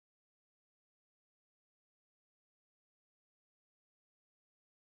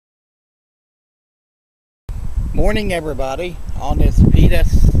Morning, everybody, on this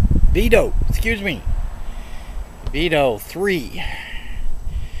Vito 3. A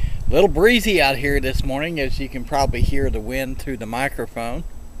little breezy out here this morning, as you can probably hear the wind through the microphone.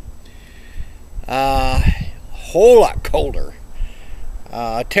 Whole lot colder.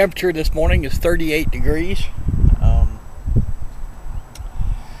 Temperature this morning is 38 degrees.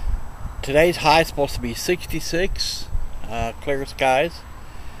 Today's high is supposed to be 66, clear skies.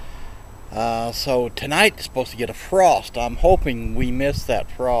 So tonight is supposed to get a frost. I'm hoping we miss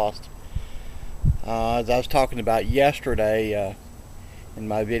that frost. As I was talking about yesterday in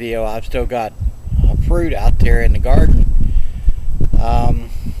my video, I've still got fruit out there in the garden.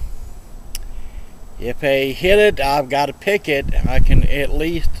 If I hit it, I've got to pick it. I can at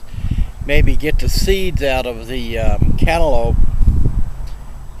least maybe get the seeds out of the cantaloupe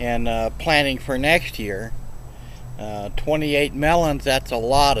and planting for next year. 28 melons, that's a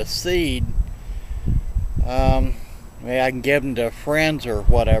lot of seed. Maybe I can give them to friends or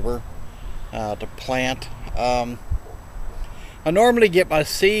whatever to plant. I normally get my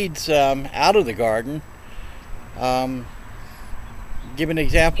seeds out of the garden. Give an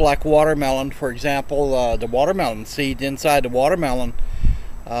example like watermelon, for example. The watermelon seeds inside the watermelon,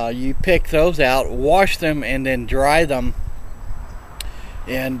 you pick those out, wash them, and then dry them,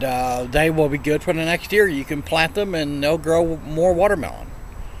 and they will be good for the next year. You can plant them and they'll grow more watermelon.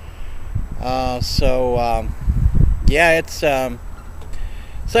 Yeah, it's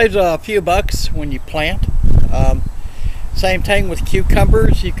saves a few bucks when you plant. Same thing with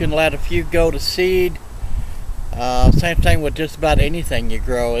cucumbers. You can let a few go to seed. Same thing with just about anything you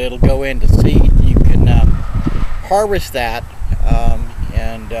grow. It'll go into seed. You can harvest that,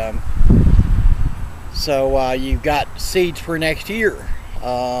 so you've got seeds for next year.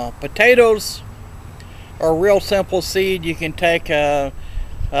 Potatoes are a real simple seed. You can take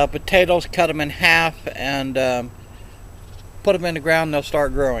potatoes, cut them in half, and put them in the ground. They'll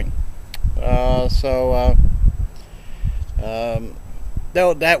start growing.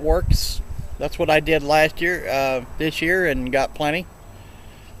 That works. That's what I did last year, this year, and got plenty.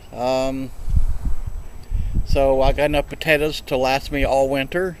 So I got enough potatoes to last me all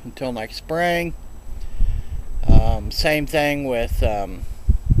winter until next spring. Same thing with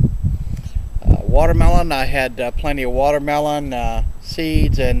watermelon. I had plenty of watermelon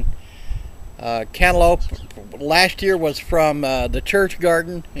seeds, and cantaloupe last year was from the church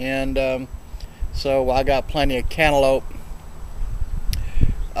garden, and so I got plenty of cantaloupe.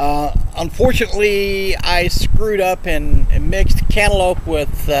 Unfortunately, I screwed up and mixed cantaloupe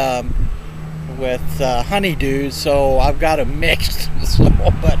with honeydews, so I've got them mixed.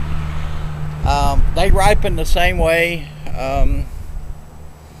 But they ripen the same way.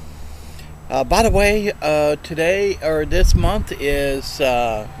 By the way, today or this month is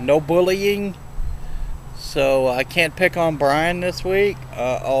no bullying, so I can't pick on Brian this week.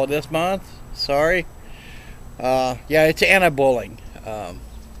 This month. Sorry. Yeah, it's anti-bullying.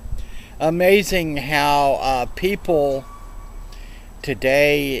 Amazing how people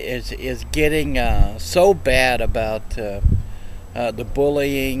today is getting so bad about the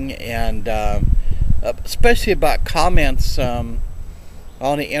bullying, and especially about comments on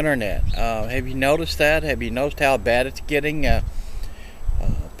the internet. Have you noticed that? Have you noticed how bad it's getting?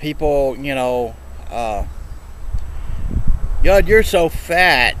 People, God, you're so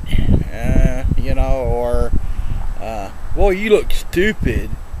fat, or well, you look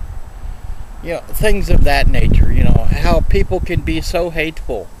stupid. Things of that nature. How people can be so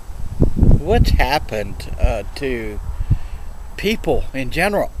hateful. What's happened to people in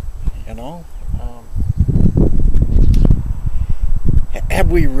general? Have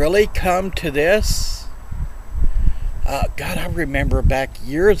we really come to this? God, I remember back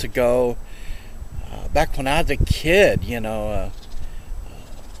years ago, back when I was a kid,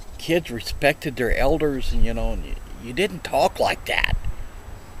 kids respected their elders, and you didn't talk like that.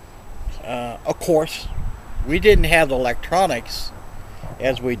 Of course, we didn't have the electronics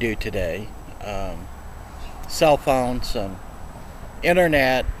as we do today. Cell phones,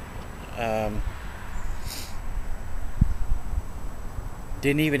 internet.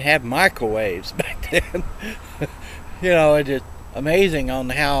 Didn't even have microwaves back then. It's just amazing on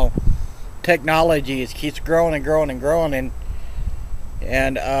how technology keeps growing and growing and growing,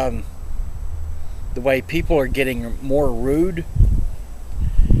 and the way people are getting more rude.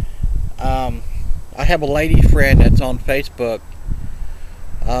 I have a lady friend that's on Facebook,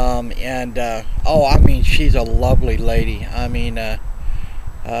 she's a lovely lady.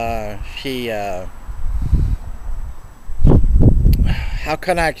 How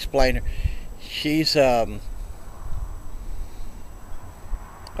can I explain her? She's a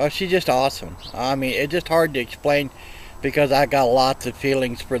Oh, she's just awesome. I mean, it's just hard to explain because I got lots of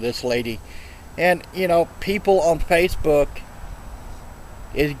feelings for this lady. And, you know, people on Facebook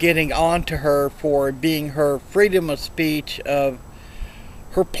is getting on to her for being her freedom of speech of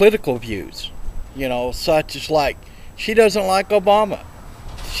her political views. You know, such as like, she doesn't like Obama.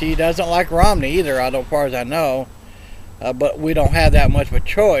 She doesn't like Romney either, as far as I know. But we don't have that much of a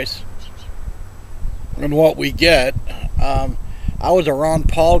choice in what we get. I was a Ron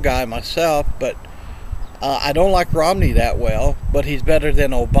Paul guy myself, but I don't like Romney that well, but he's better than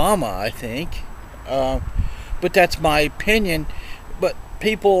Obama, I think. But that's my opinion. But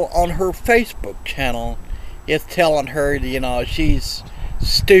people on her Facebook channel is telling her, you know, she's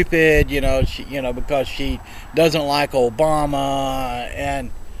stupid, you know, because she doesn't like Obama,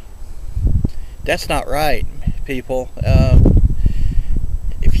 and that's not right, people.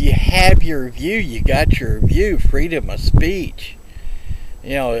 If you have your view, you got your view, freedom of speech.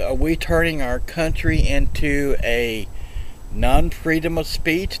 You know, are we turning our country into a non-freedom of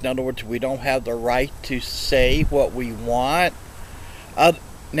speech? In other words, we don't have the right to say what we want.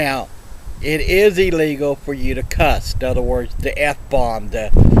 Now, it is illegal for you to cuss. In other words, the F-bomb,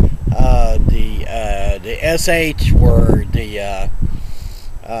 the SH word,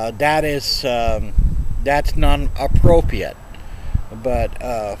 that's non-appropriate.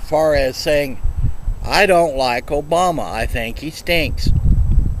 But far as saying, I don't like Obama, I think he stinks,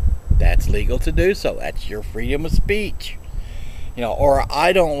 that's legal to do so. That's your freedom of speech. You know, or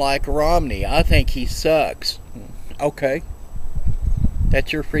I don't like Romney, I think he sucks. Okay,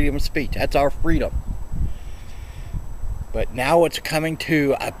 that's your freedom of speech. That's our freedom. But now it's coming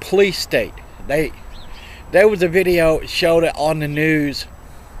to a police state. There was a video, showed it on the news,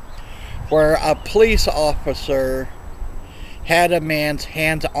 where a police officer had a man's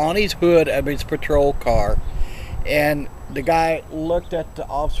hands on his hood of his patrol car, and the guy looked at the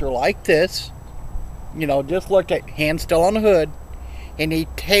officer like this, you know, just looked at, hands still on the hood, and he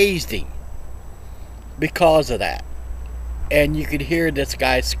tased him because of that. And you could hear this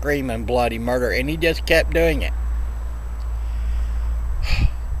guy screaming bloody murder, and he just kept doing it.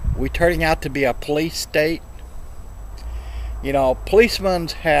 We turning out to be a police state. You know, policemen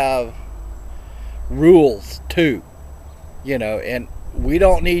have rules too. You know, and we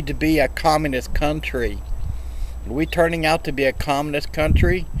don't need to be a communist country. Are we turning out to be a communist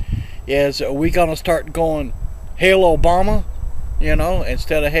country? Are we going to start going, Hail Obama? You know,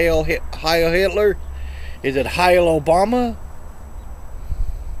 instead of Heil Hitler? Is it Heil Obama?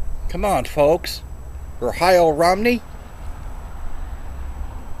 Come on, folks. Or Heil Romney?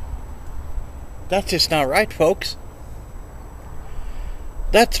 That's just not right, folks.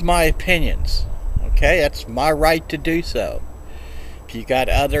 That's my opinions. Okay, that's my right to do so. If you got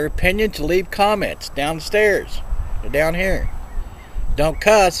other opinions, leave comments downstairs or down here. Don't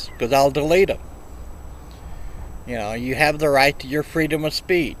cuss, because I'll delete them. You know, you have the right to your freedom of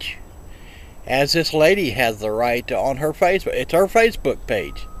speech. As this lady has the right to, on her Facebook. It's her Facebook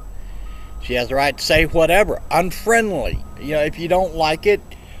page. She has the right to say whatever. Unfriendly. You know, if you don't like it,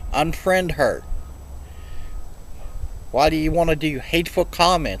 unfriend her. Why do you want to do hateful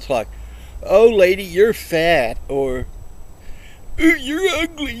comments like, oh lady, you're fat, or oh, you're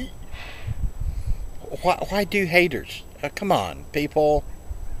ugly? Why do haters? Come on, people.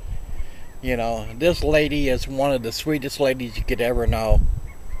 You know, this lady is one of the sweetest ladies you could ever know.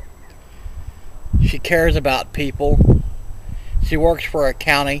 She cares about people. She works for a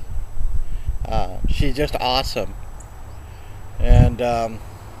county. She's just awesome. And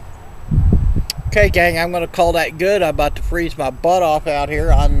okay, gang, I'm going to call that good. I'm about to freeze my butt off out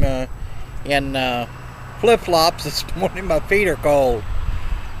here. I'm in flip-flops this morning. My feet are cold.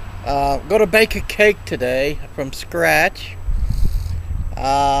 Going to bake a cake today from scratch.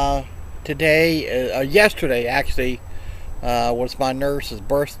 Yesterday actually was my nurse's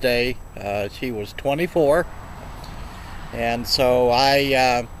birthday. She was 24, and so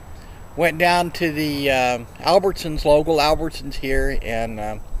I went down to the Albertsons, local Albertsons here,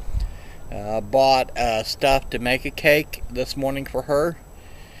 and bought stuff to make a cake this morning for her.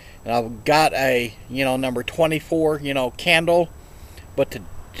 And I got a, number 24, candle, but the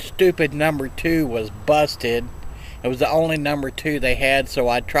stupid number 2 was busted. It was the only number 2 they had, so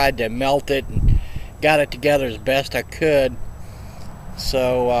I tried to melt it and got it together as best I could.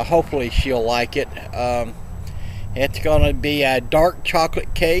 So hopefully she'll like it. It's going to be a dark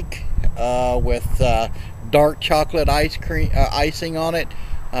chocolate cake with dark chocolate ice cream icing on it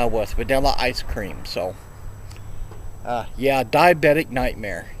with vanilla ice cream. So yeah, diabetic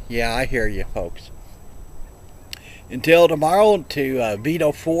nightmare. Yeah, I hear you, folks. Until tomorrow, to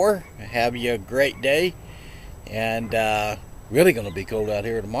Vito 4, have you a great day. And really going to be cold out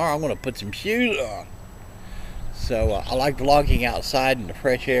here tomorrow. I'm going to put some shoes on. So I like vlogging outside in the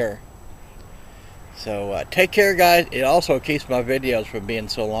fresh air. So take care, guys. It also keeps my videos from being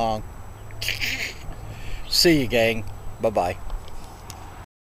so long. See you, gang. Bye-bye.